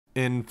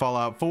In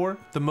Fallout 4,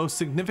 the most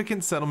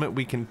significant settlement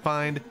we can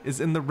find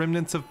is in the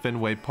remnants of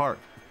Fenway Park,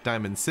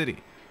 Diamond City.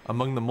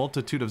 Among the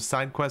multitude of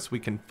side quests we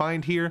can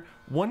find here,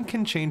 one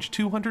can change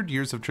 200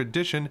 years of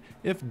tradition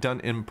if done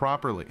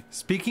improperly.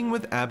 Speaking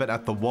with Abbott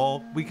at the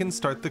wall, we can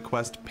start the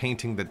quest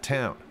Painting the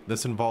Town.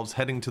 This involves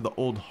heading to the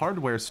old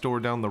hardware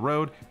store down the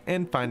road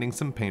and finding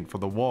some paint for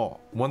the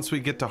wall. Once we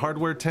get to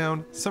Hardware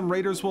Town, some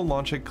raiders will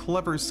launch a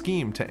clever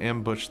scheme to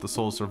ambush the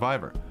sole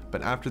survivor,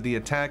 but after the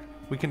attack,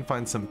 we can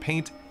find some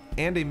paint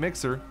and a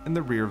mixer in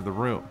the rear of the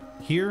room.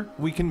 Here,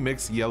 we can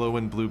mix yellow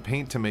and blue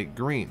paint to make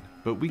green,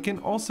 but we can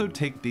also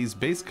take these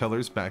base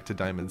colors back to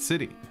Diamond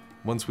City.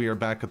 Once we are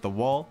back at the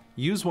wall,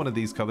 use one of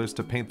these colors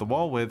to paint the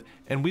wall with,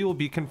 and we will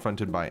be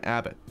confronted by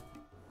Abbott.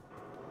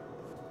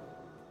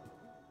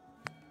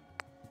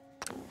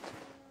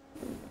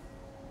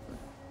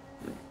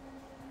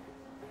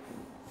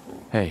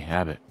 Hey,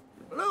 Abbott.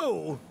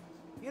 Blue?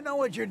 You know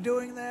what you're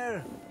doing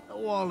there? The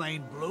wall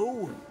ain't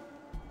blue.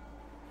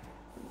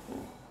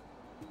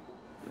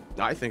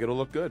 I think it'll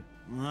look good.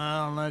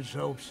 Well, let's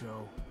hope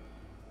so.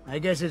 I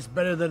guess it's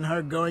better than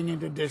her going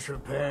into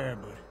disrepair,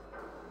 but...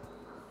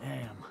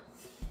 Damn.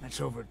 That's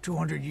over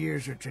 200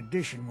 years of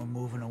tradition we're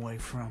moving away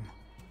from.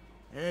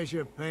 There's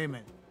your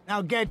payment.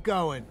 Now get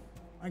going.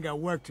 I got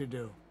work to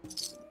do.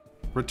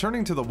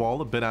 Returning to the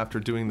wall a bit after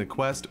doing the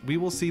quest, we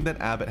will see that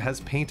Abbott has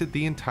painted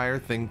the entire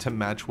thing to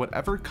match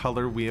whatever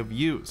color we have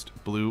used,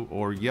 blue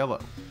or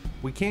yellow.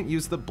 We can't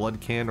use the blood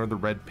can or the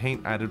red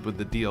paint added with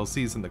the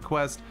DLCs in the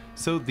quest,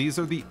 so these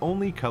are the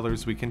only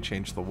colors we can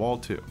change the wall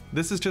to.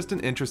 This is just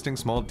an interesting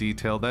small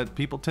detail that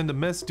people tend to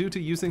miss due to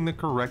using the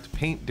correct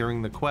paint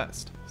during the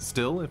quest.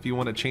 Still, if you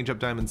want to change up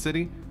Diamond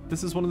City,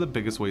 this is one of the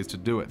biggest ways to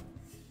do it.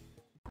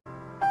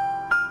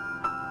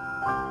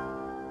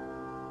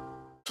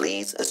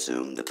 Please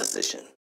assume the position.